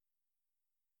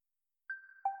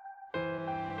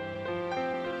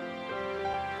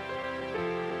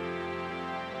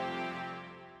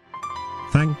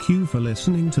you for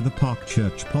listening to the Park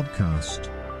Church podcast.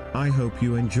 I hope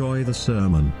you enjoy the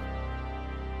sermon.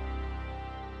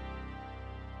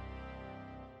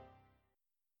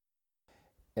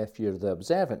 If you're the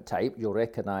observant type, you'll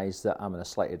recognise that I'm in a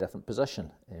slightly different position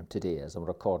today as I'm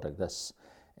recording this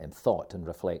thought and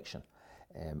reflection.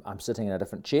 I'm sitting in a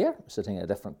different chair, sitting in a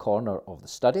different corner of the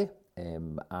study,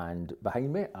 and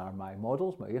behind me are my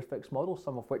models, my Airfix models,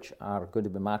 some of which are going to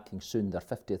be marking soon their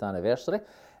 50th anniversary.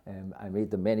 I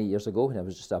made them many years ago when I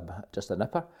was just a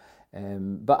nipper,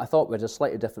 but I thought with a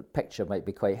slightly different picture might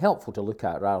be quite helpful to look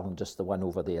at rather than just the one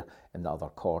over there in the other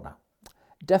corner.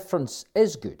 Difference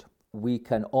is good. We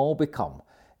can all become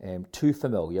too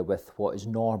familiar with what is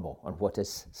normal and what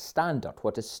is standard,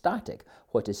 what is static,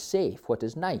 what is safe, what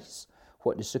is nice,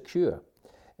 what is secure.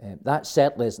 That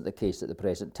certainly isn't the case at the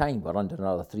present time. We're under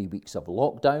another 3 weeks of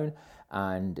lockdown,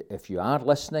 and if you are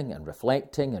listening and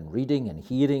reflecting and reading and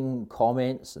hearing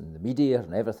comments and the media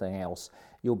and everything else,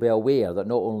 you'll be aware that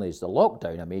not only is the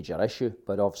lockdown a major issue,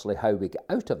 but obviously how we get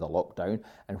out of the lockdown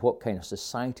and what kind of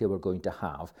society we're going to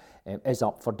have is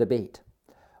up for debate.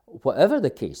 Whatever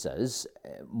the case is,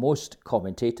 most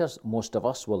commentators, most of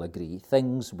us will agree,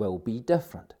 things will be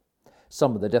different.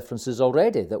 Some of the differences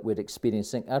already that we're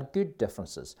experiencing are good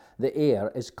differences. The air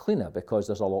is cleaner because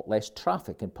there's a lot less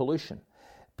traffic and pollution.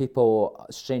 People,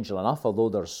 strangely enough, although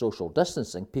there's social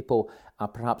distancing, people are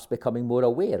perhaps becoming more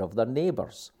aware of their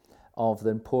neighbours, of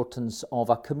the importance of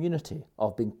a community,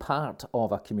 of being part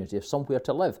of a community, of somewhere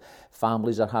to live.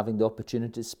 Families are having the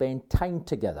opportunity to spend time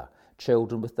together,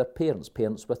 children with their parents,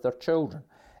 parents with their children.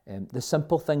 The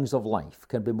simple things of life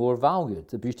can be more valued,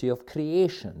 the beauty of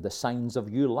creation, the signs of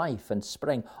new life and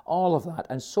spring, all of that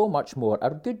and so much more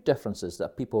are good differences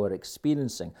that people are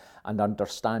experiencing and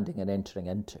understanding and entering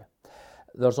into.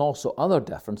 There's also other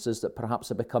differences that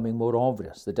perhaps are becoming more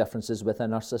obvious, the differences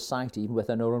within our society, even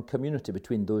within our own community,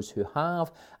 between those who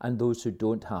have and those who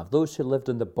don't have, those who lived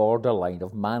on the borderline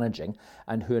of managing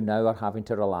and who now are having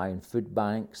to rely on food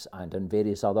banks and on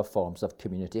various other forms of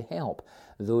community help,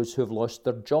 those who have lost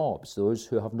their jobs, those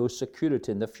who have no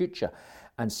security in the future,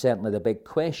 and certainly the big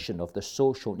question of the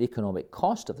social and economic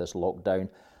cost of this lockdown.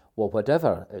 Well,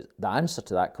 whatever the answer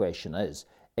to that question is,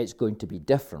 it's going to be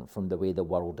different from the way the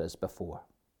world is before.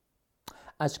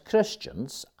 As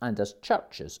Christians and as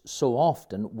churches, so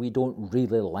often we don't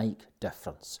really like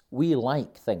difference. We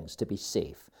like things to be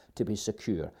safe, to be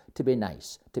secure, to be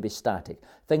nice, to be static,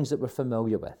 things that we're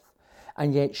familiar with.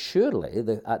 And yet surely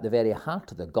at the very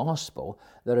heart of the gospel,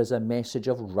 there is a message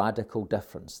of radical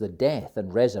difference. The death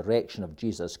and resurrection of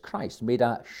Jesus Christ made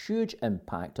a huge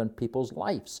impact on people's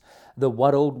lives. The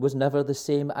world was never the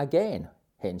same again.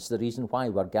 Hence the reason why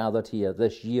we're gathered here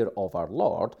this year of our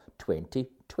Lord,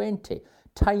 2020.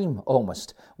 Time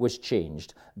almost was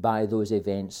changed by those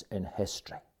events in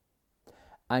history.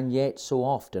 And yet so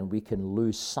often we can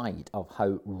lose sight of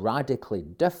how radically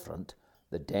different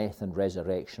the death and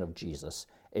resurrection of Jesus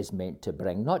is meant to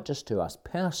bring, not just to us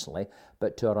personally,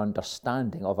 but to our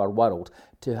understanding of our world,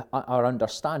 to our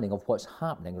understanding of what's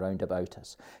happening round about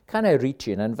us. Can I read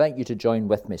to you and invite you to join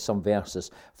with me some verses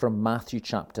from Matthew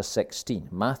chapter 16.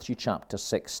 Matthew chapter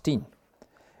 16.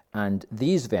 And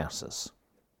these verses,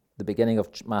 the beginning of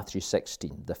Matthew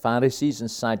 16, the Pharisees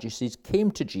and Sadducees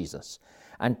came to Jesus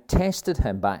and tested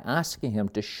him by asking him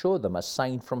to show them a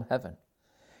sign from heaven.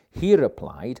 He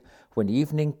replied, "When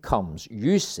evening comes,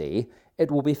 you say,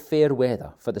 'It will be fair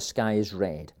weather, for the sky is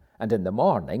red,' and in the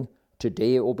morning,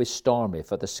 'Today it will be stormy,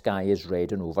 for the sky is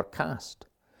red and overcast.'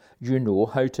 You know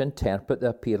how to interpret the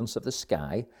appearance of the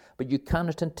sky, but you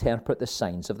cannot interpret the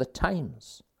signs of the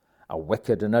times. A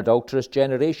wicked and adulterous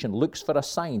generation looks for a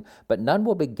sign, but none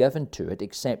will be given to it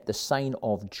except the sign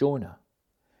of Jonah."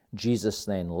 Jesus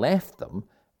then left them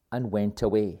and went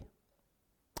away.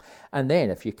 And then,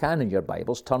 if you can in your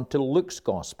Bibles, turn to Luke's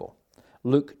Gospel.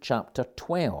 Luke chapter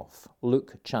 12.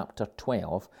 Luke chapter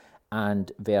 12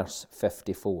 and verse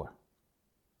 54.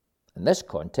 In this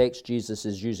context, Jesus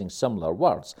is using similar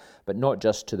words, but not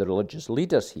just to the religious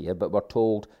leaders here, but we're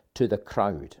told to the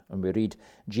crowd. And we read,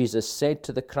 Jesus said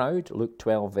to the crowd, Luke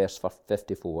 12 verse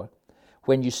 54,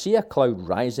 "When you see a cloud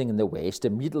rising in the west,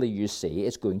 immediately you say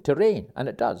it's going to rain, and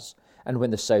it does. And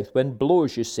when the south wind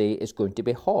blows, you say it's going to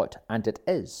be hot, and it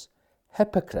is.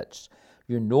 Hypocrites,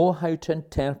 you know how to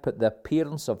interpret the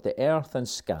appearance of the earth and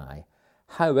sky.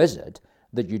 How is it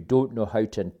that you don't know how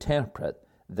to interpret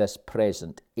this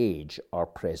present age or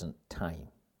present time?"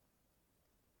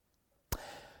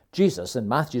 Jesus in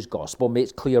Matthew's Gospel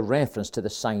makes clear reference to the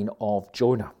sign of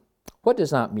Jonah. What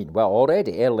does that mean? Well,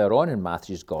 already earlier on in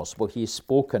Matthew's Gospel, he's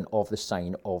spoken of the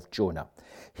sign of Jonah.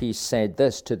 He said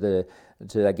this to the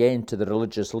to the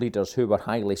religious leaders who were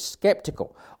highly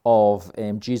skeptical of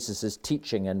Jesus'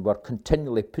 teaching and were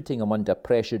continually putting him under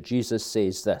pressure, Jesus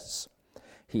says this.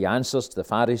 He answers to the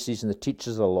Pharisees and the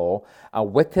teachers of the law, "A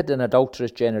wicked and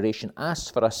adulterous generation asks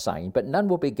for a sign, but none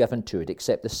will be given to it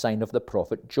except the sign of the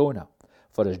prophet Jonah.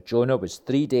 For as Jonah was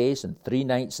 3 days and 3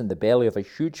 nights in the belly of a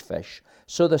huge fish,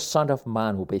 so the Son of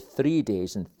Man will be 3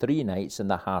 days and 3 nights in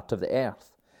the heart of the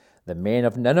earth. The men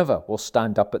of Nineveh will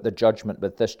stand up at the judgment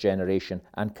with this generation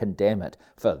and condemn it,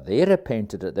 for they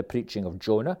repented at the preaching of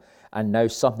Jonah, and now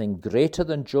something greater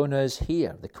than Jonah is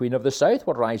here. The queen of the south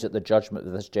will rise at the judgment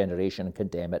of this generation and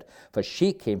condemn it, for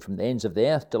she came from the ends of the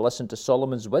earth to listen to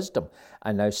Solomon's wisdom,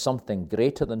 and now something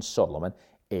greater than Solomon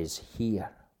is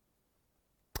here."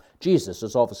 Jesus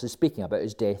is obviously speaking about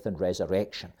his death and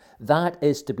resurrection. That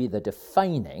is to be the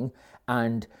defining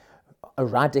and a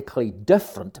radically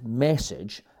different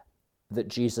message that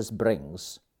Jesus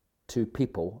brings to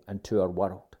people and to our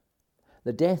world.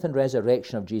 The death and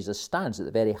resurrection of Jesus stands at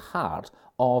the very heart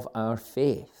of our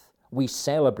faith. We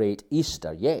celebrate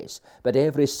Easter, yes, but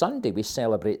every Sunday we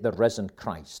celebrate the risen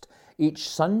Christ. Each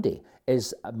Sunday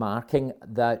is marking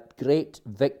that great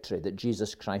victory that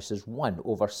Jesus Christ has won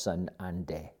over sin and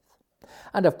death.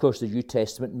 And of course, the New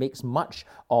Testament makes much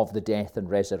of the death and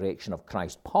resurrection of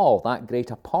Christ. Paul, that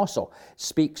great apostle,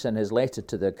 speaks in his letter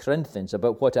to the Corinthians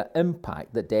about what an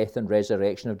impact the death and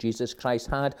resurrection of Jesus Christ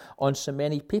had on so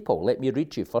many people. Let me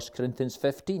read you 1 Corinthians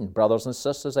 15. "Brothers and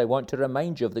sisters, I want to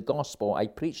remind you of the gospel I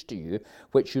preached to you,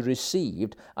 which you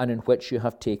received and in which you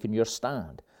have taken your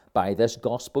stand. By this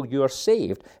gospel you are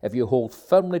saved, if you hold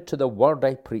firmly to the word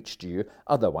I preached to you,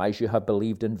 otherwise you have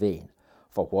believed in vain.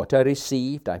 For what I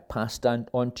received, I passed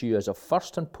on to you as of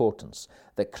first importance,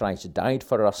 that Christ died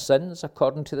for our sins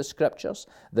according to the Scriptures,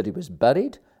 that he was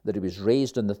buried, that he was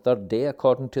raised on the third day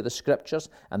according to the Scriptures,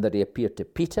 and that he appeared to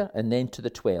Peter and then to the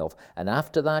 12. And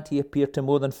after that he appeared to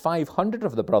more than 500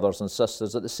 of the brothers and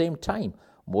sisters at the same time,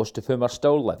 most of whom are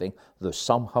still living, though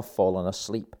some have fallen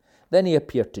asleep. Then he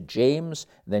appeared to James,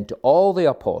 then to all the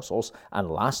apostles, and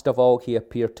last of all he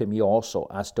appeared to me also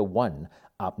as to one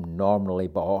abnormally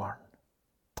born."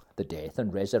 The death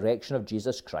and resurrection of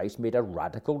Jesus Christ made a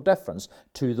radical difference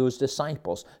to those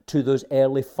disciples, to those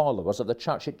early followers of the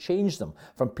church. It changed them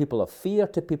from people of fear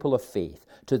to people of faith,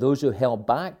 to those who held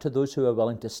back, to those who were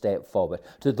willing to step forward,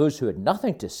 to those who had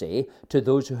nothing to say, to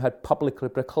those who had publicly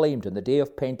proclaimed on the day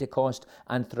of Pentecost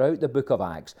and throughout the book of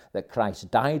Acts that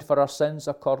Christ died for our sins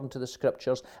according to the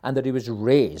Scriptures and that he was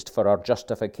raised for our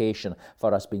justification,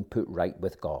 for us being put right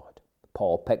with God.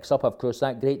 Paul picks up, of course,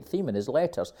 that great theme in his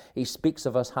letters. He speaks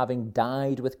of us having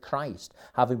died with Christ,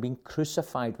 having been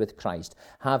crucified with Christ,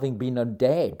 having been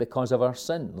dead because of our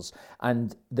sins,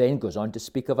 and then goes on to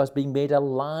speak of us being made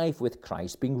alive with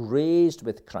Christ, being raised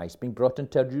with Christ, being brought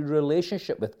into a new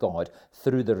relationship with God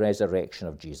through the resurrection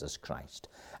of Jesus Christ.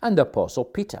 And the Apostle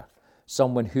Peter,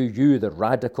 someone who knew the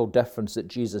radical difference that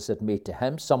Jesus had made to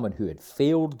him, someone who had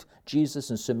failed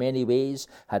Jesus in so many ways,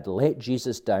 had let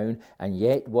Jesus down, and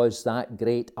yet was that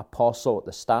great apostle at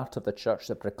the start of the church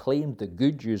that proclaimed the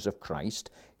good news of Christ.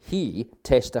 He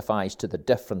testifies to the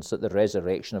difference that the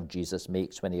resurrection of Jesus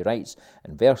makes when he writes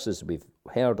in verses we've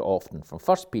heard often from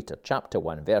 1 Peter chapter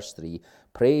 1, verse 3,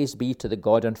 "Praise be to the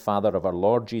God and Father of our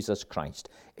Lord Jesus Christ.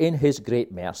 In his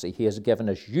great mercy he has given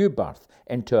us new birth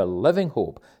into a living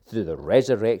hope through the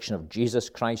resurrection of Jesus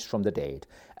Christ from the dead,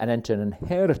 and into an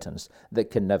inheritance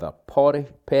that can never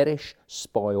perish,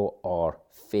 spoil, or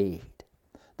fade."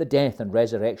 The death and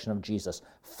resurrection of Jesus,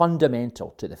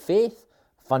 fundamental to the faith,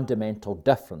 fundamental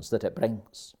difference that it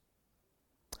brings.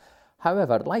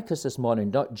 However, I'd like us this morning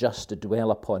not just to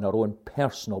dwell upon our own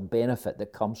personal benefit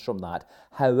that comes from that,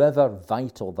 however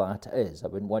vital that is. I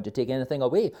wouldn't want to take anything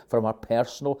away from our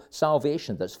personal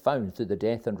salvation that's found through the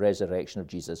death and resurrection of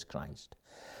Jesus Christ.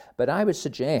 But I would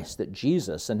suggest that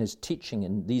Jesus, in his teaching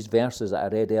in these verses that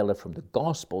I read earlier from the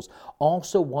Gospels,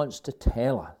 also wants to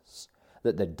tell us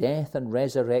that the death and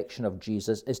resurrection of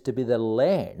Jesus is to be the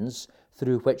lens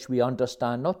through which we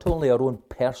understand not only our own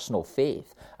personal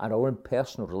faith and our own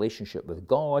personal relationship with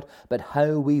God, but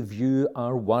how we view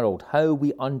our world, how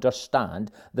we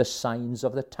understand the signs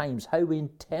of the times, how we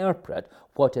interpret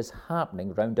what is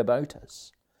happening round about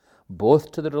us.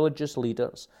 Both to the religious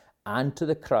leaders and to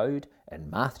the crowd in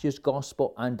Matthew's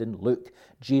Gospel and in Luke,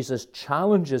 Jesus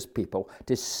challenges people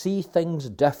to see things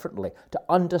differently, to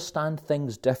understand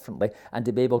things differently, and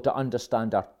to be able to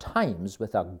understand our times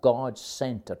with a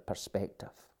God-centered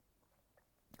perspective.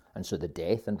 And so the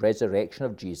death and resurrection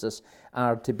of Jesus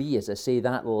are to be, as I say,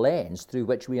 that lens through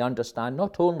which we understand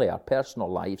not only our personal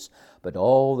lives, but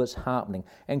all that's happening,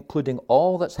 including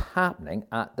all that's happening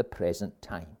at the present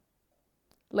time.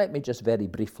 Let me just very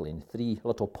briefly, in 3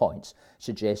 little points,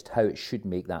 suggest how it should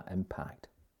make that impact.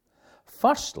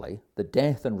 Firstly, the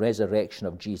death and resurrection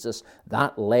of Jesus,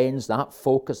 that lens, that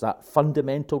focus, that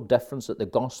fundamental difference that the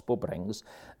gospel brings,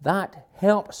 that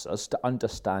helps us to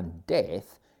understand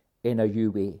death in a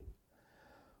new way.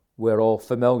 We're all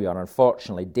familiar,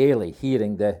 unfortunately, daily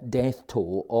hearing the death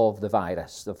toll of the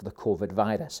virus, of the COVID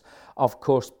virus. Of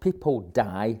course, people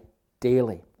die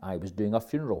daily. I was doing a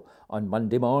funeral on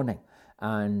Monday morning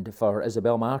and for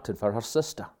Isabel Martin, for her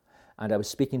sister. And I was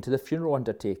speaking to the funeral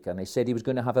undertaker, and he said he was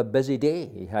going to have a busy day.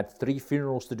 He had 3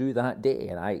 funerals to do that day.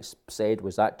 And I said,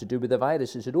 was that to do with the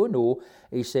virus? He said, oh no.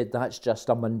 He said, that's just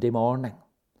a Monday morning.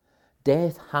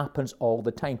 Death happens all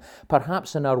the time.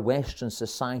 Perhaps in our Western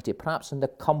society, perhaps in the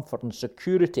comfort and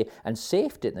security and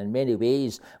safety that in many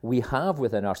ways we have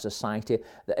within our society,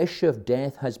 the issue of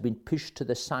death has been pushed to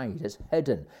the side. It's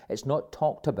hidden. It's not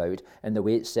talked about in the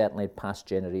way it certainly in past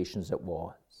generations it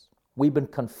was. We've been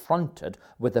confronted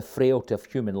with the frailty of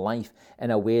human life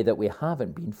in a way that we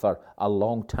haven't been for a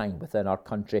long time within our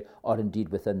country or indeed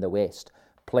within the West.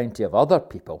 Plenty of other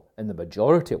people in the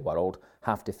majority world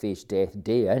have to face death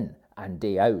day in and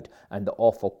day out and the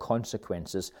awful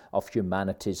consequences of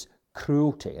humanity's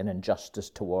cruelty and injustice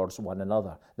towards one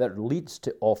another that leads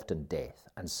to often death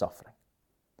and suffering.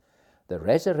 The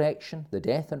resurrection, the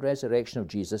death and resurrection of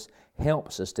Jesus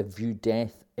helps us to view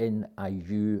death in a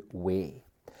new way.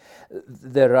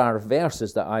 There are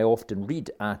verses that I often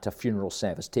read at a funeral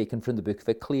service taken from the book of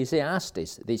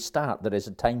Ecclesiastes. They start, there is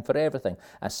a time for everything,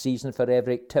 a season for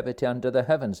every activity under the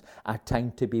heavens, a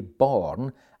time to be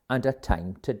born and a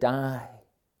time to die.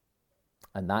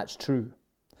 And that's true.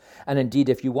 And indeed,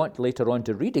 if you want later on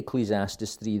to read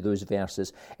Ecclesiastes 3, those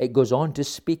verses, it goes on to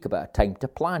speak about a time to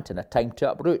plant and a time to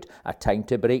uproot, a time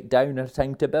to break down and a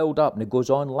time to build up, and it goes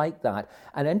on like that.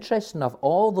 And interesting enough,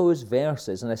 all those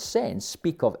verses, in a sense,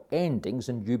 speak of endings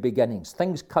and new beginnings,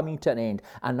 things coming to an end,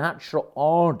 a natural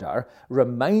order,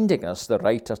 reminding us, the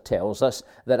writer tells us,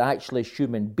 that actually as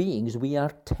human beings, we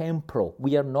are temporal,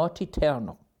 we are not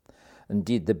eternal.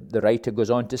 Indeed, the writer goes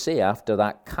on to say, after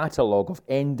that catalogue of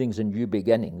endings and new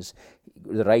beginnings,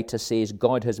 the writer says,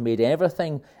 God has made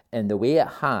everything in the way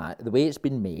it's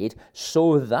been made,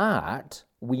 so that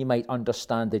we might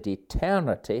understand that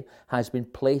eternity has been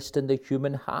placed in the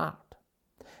human heart.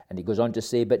 And he goes on to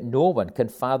say, but no one can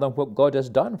fathom what God has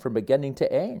done from beginning to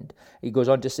end. He goes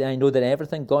on to say, I know that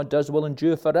everything God does will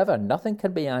endure forever. Nothing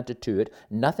can be added to it,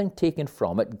 nothing taken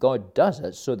from it. God does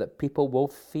it so that people will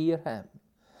fear him.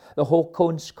 The whole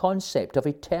concept of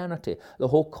eternity, the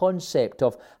whole concept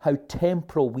of how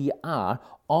temporal we are,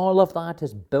 all of that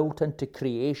is built into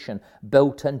creation,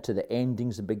 built into the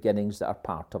endings and beginnings that are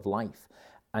part of life.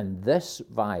 And this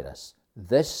virus,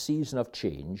 this season of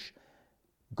change,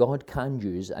 God can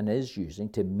use and is using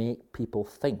to make people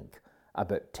think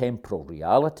about temporal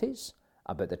realities,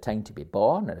 about the time to be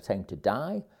born and the time to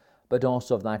die, but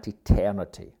also of that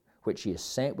eternity which he has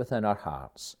set within our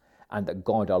hearts, and that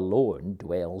God alone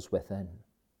dwells within.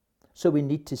 So we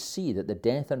need to see that the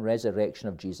death and resurrection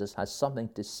of Jesus has something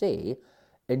to say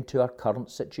into our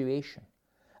current situation,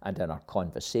 and in our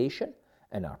conversation,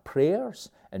 in our prayers,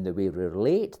 in the way we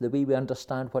relate, the way we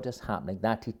understand what is happening,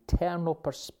 that eternal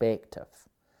perspective,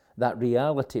 that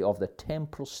reality of the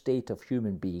temporal state of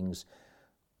human beings.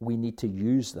 We need to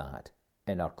use that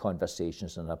in our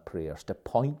conversations and our prayers to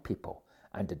point people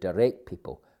and to direct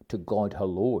people to God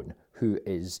alone, who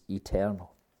is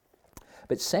eternal.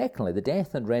 But secondly, the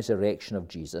death and resurrection of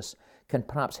Jesus can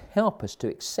perhaps help us to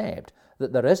accept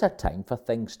that there is a time for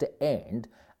things to end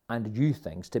and new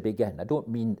things to begin. I don't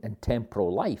mean in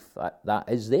temporal life. That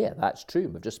is there. That's true.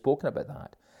 We've just spoken about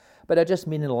that. But I just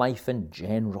mean in life in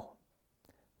general.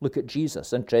 Look at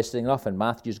Jesus, interesting enough, in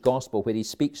Matthew's Gospel, where he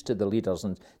speaks to the leaders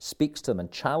and speaks to them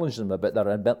and challenges them about their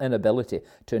inability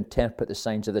to interpret the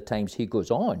signs of the times. He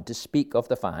goes on to speak of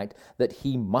the fact that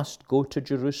he must go to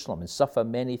Jerusalem and suffer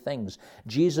many things.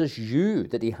 Jesus knew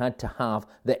that he had to have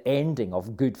the ending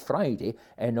of Good Friday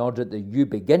in order that the new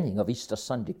beginning of Easter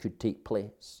Sunday could take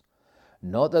place.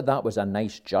 Not that that was a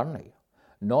nice journey,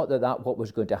 not that what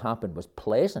was going to happen was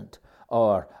pleasant,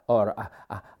 or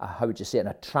how would you say, an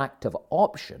attractive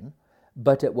option,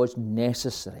 but it was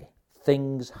necessary.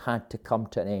 Things had to come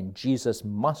to an end. Jesus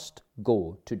must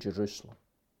go to Jerusalem.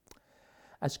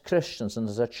 As Christians and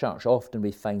as a church, often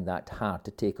we find that hard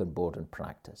to take on board and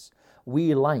practice.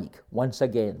 We like, once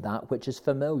again, that which is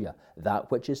familiar,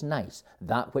 that which is nice,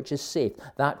 that which is safe,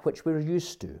 that which we're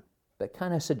used to. But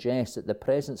can I suggest that the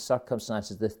present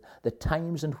circumstances, the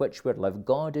times in which we live,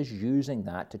 God is using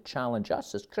that to challenge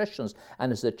us as Christians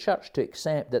and as the church to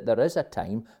accept that there is a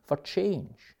time for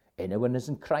change. Anyone is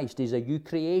in Christ is a new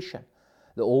creation.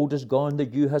 The old is gone, the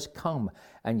new has come.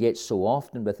 And yet so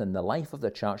often within the life of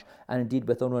the church, and indeed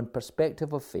with our own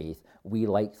perspective of faith, we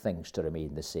like things to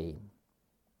remain the same.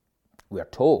 We are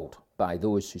told by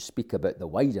those who speak about the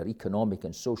wider economic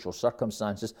and social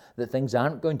circumstances that things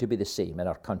aren't going to be the same in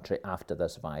our country after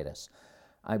this virus.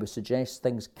 I would suggest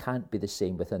things can't be the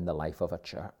same within the life of a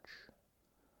church.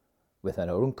 Within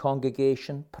our own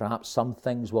congregation, perhaps some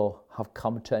things will have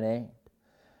come to an end,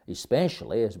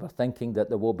 especially as we're thinking that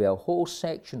there will be a whole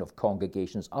section of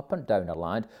congregations up and down our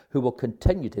land who will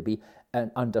continue to be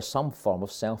under some form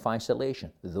of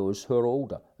self-isolation, those who are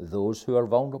older, those who are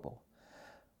vulnerable.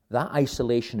 That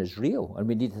isolation is real, and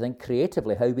we need to think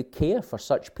creatively how we care for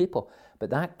such people, but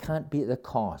that can't be at the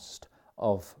cost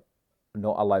of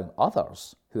not allowing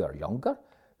others who are younger,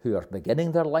 who are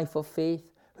beginning their life of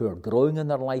faith, who are growing in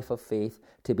their life of faith,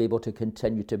 to be able to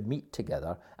continue to meet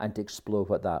together and to explore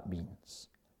what that means.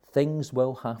 Things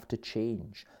will have to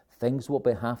change. Things will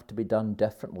have to be done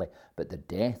differently. But the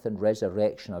death and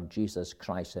resurrection of Jesus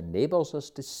Christ enables us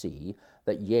to see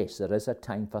that yes, there is a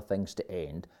time for things to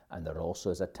end, and there also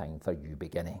is a time for new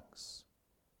beginnings.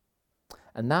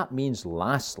 And that means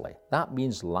lastly, that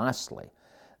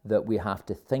we have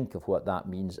to think of what that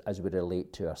means as we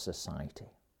relate to our society.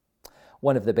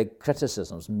 One of the big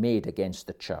criticisms made against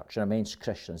the church and against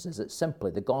Christians is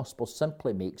that the gospel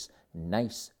simply makes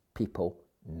nice people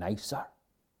nicer.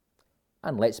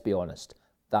 And let's be honest,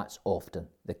 that's often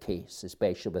the case,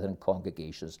 especially within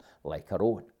congregations like our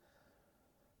own.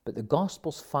 But the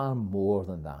gospel's far more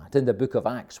than that. In the book of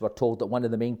Acts, we're told that one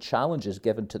of the main challenges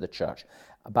given to the church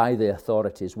by the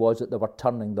authorities was that they were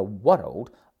turning the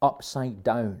world upside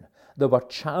down. They were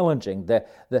challenging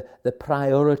the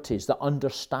priorities, the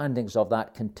understandings of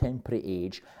that contemporary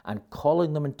age and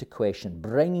calling them into question,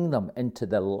 bringing them into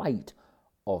the light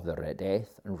of the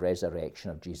death and resurrection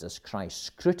of Jesus Christ,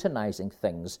 scrutinizing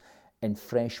things in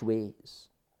fresh ways.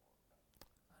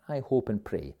 I hope and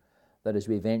pray that as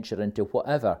we venture into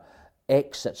whatever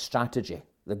exit strategy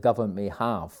the government may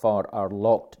have for our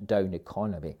locked down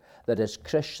economy, that as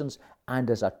Christians and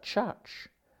as a church,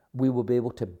 we will be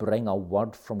able to bring a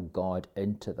word from God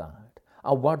into that.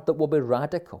 A word that will be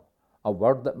radical. A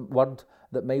word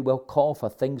that may well call for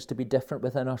things to be different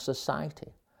within our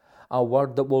society. A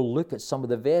word that will look at some of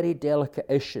the very delicate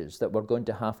issues that we're going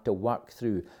to have to work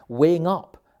through, weighing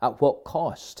up at what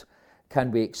cost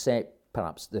can we accept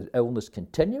perhaps the illness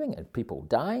continuing and people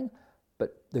dying,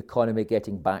 but the economy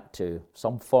getting back to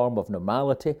some form of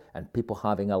normality and people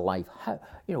having a life. How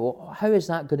is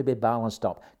that going to be balanced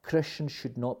up? Christians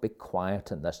should not be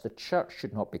quiet in this. The church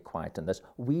should not be quiet in this.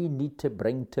 We need to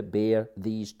bring to bear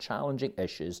these challenging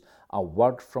issues a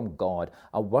word from God,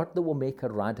 a word that will make a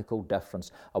radical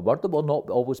difference, a word that will not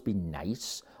always be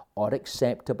nice or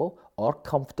acceptable or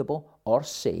comfortable or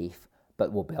safe,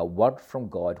 but will be a word from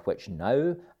God which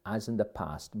now, as in the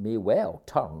past, may well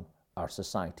turn our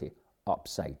society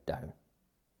upside down.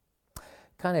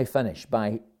 Can I finish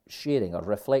by sharing or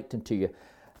reflecting to you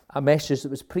a message that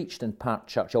was preached in Park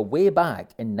Church way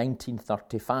back in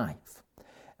 1935.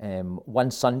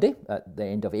 One Sunday, at the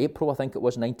end of April, I think it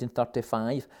was,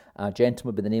 1935, a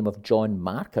gentleman by the name of John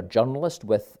Mark, a journalist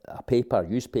with a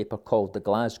newspaper called the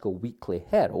Glasgow Weekly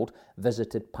Herald,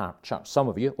 visited Park Church. Some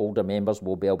of you, older members,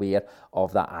 will be aware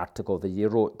of that article that he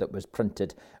wrote that was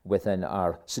printed within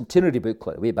our centenary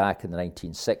booklet way back in the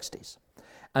 1960s.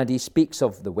 And he speaks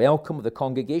of the welcome of the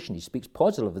congregation. He speaks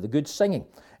positively of the good singing.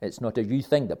 It's not a new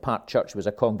thing that Park Church was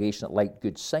a congregation that liked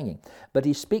good singing. But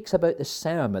he speaks about the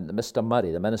sermon that Mr.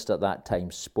 Murray, the minister at that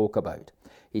time, spoke about.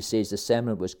 He says the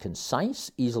sermon was concise,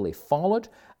 easily followed,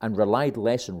 and relied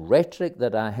less on rhetoric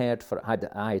that I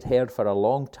had heard for a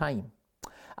long time.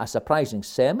 A surprising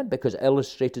sermon because it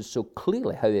illustrated so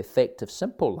clearly how effective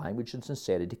simple language and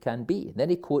sincerity can be. And then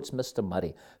he quotes Mr.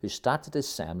 Murray, who started his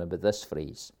sermon with this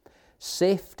phrase: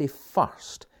 "Safety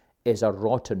first is a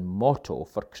rotten motto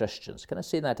for Christians." Can I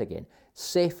say that again?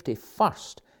 Safety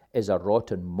first is a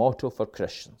rotten motto for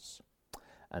Christians.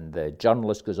 And the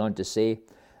journalist goes on to say,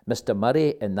 Mr.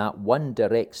 Murray, in that one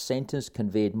direct sentence,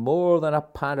 conveyed more than a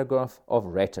paragraph of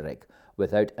rhetoric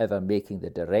without ever making the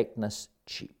directness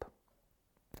cheap.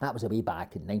 That was way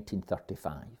back in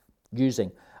 1935,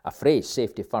 using a phrase,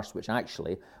 safety first, which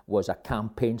actually was a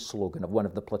campaign slogan of one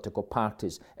of the political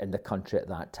parties in the country at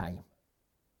that time.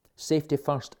 Safety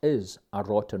first is a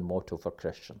rotten motto for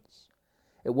Christians.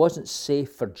 It wasn't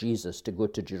safe for Jesus to go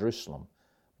to Jerusalem,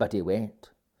 but he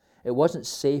went. It wasn't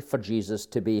safe for Jesus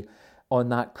to be on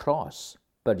that cross,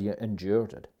 but he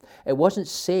endured it. It wasn't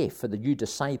safe for the new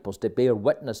disciples to bear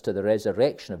witness to the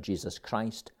resurrection of Jesus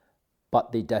Christ,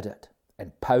 but they did it,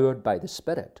 empowered by the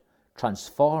Spirit,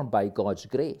 transformed by God's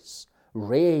grace,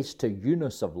 raised to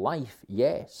newness of life,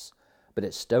 yes, but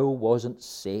it still wasn't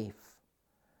safe.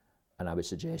 And I would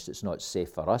suggest it's not safe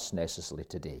for us necessarily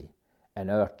today, in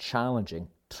our challenging,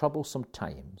 troublesome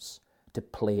times, to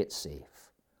play it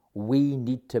safe. We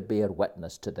need to bear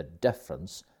witness to the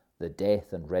difference the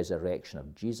death and resurrection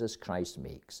of Jesus Christ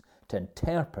makes, to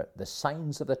interpret the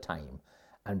signs of the time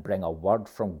and bring a word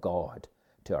from God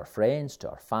to our friends, to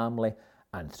our family,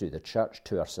 and through the church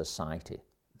to our society.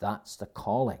 That's the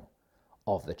calling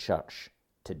of the church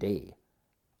today,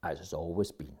 as has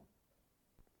always been.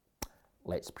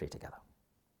 Let's pray together.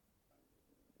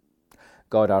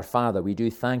 God our Father, we do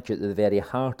thank you that the very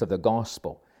heart of the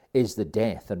gospel is the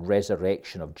death and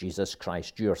resurrection of Jesus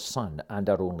Christ, your Son and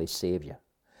our only Saviour.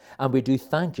 And we do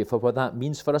thank you for what that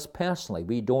means for us personally.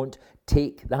 We don't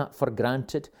take that for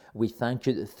granted. We thank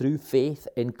you that through faith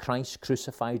in Christ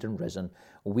crucified and risen,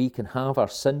 we can have our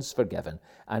sins forgiven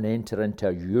and enter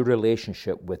into your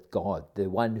relationship with God, the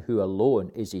one who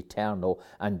alone is eternal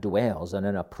and dwells in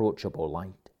an approachable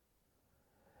light.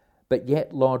 But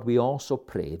yet, Lord, we also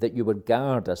pray that you would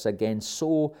guard us against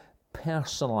so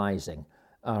personalizing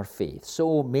our faith,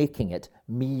 so making it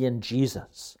me and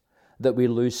Jesus, that we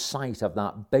lose sight of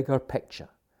that bigger picture,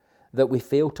 that we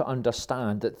fail to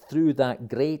understand that through that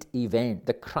great event,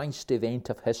 the Christ event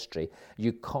of history,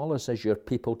 you call us as your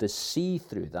people to see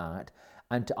through that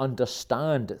and to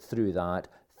understand through that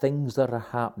things that are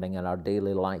happening in our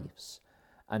daily lives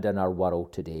and in our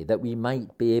world today, that we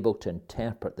might be able to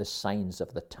interpret the signs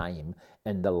of the time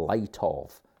in the light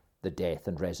of the death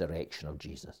and resurrection of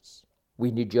Jesus.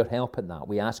 We need your help in that.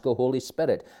 We ask, O Holy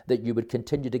Spirit, that you would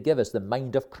continue to give us the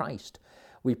mind of Christ.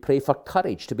 We pray for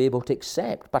courage to be able to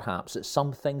accept, perhaps, that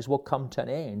some things will come to an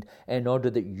end in order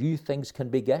that new things can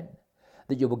begin.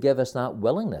 That you will give us that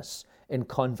willingness in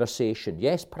conversation.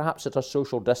 Yes, perhaps at a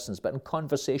social distance, but in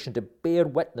conversation to bear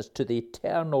witness to the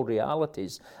eternal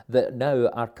realities that now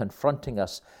are confronting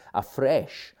us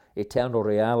afresh. Eternal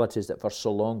realities that for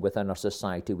so long within our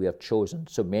society we have chosen,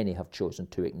 so many have chosen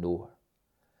to ignore.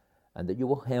 And that you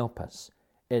will help us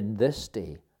in this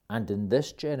day and in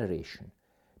this generation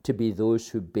to be those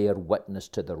who bear witness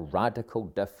to the radical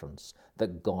difference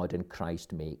that God in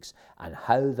Christ makes and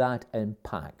how that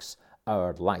impacts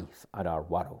our life and our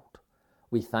world.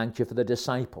 We thank you for the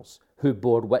disciples who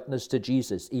bore witness to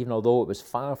Jesus, even although it was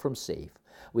far from safe.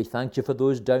 We thank you for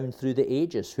those down through the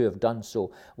ages who have done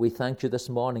so. We thank you this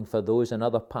morning for those in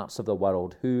other parts of the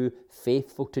world who,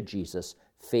 faithful to Jesus,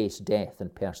 face death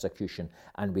and persecution,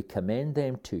 and we commend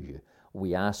them to you.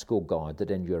 We ask, O God,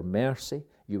 that in your mercy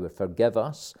you would forgive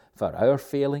us for our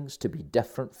failings to be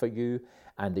different for you,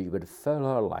 and that you would fill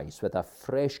our lives with a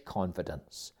fresh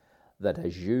confidence that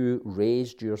as you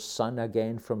raised your Son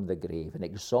again from the grave and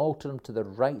exalted him to the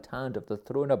right hand of the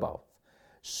throne above,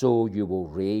 so you will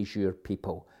raise your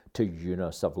people to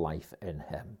newness of life in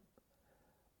him.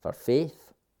 For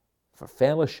faith, for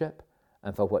fellowship,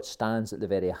 and for what stands at the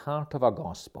very heart of our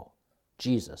gospel,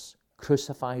 Jesus,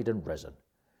 crucified and risen,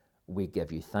 we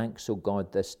give you thanks, O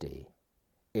God, this day.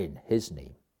 In his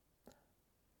name,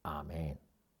 amen.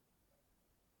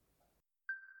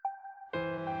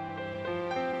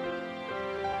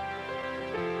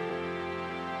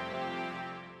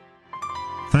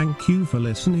 Thank you for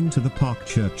listening to the Park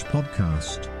Church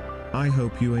podcast. I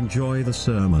hope you enjoy the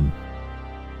sermon.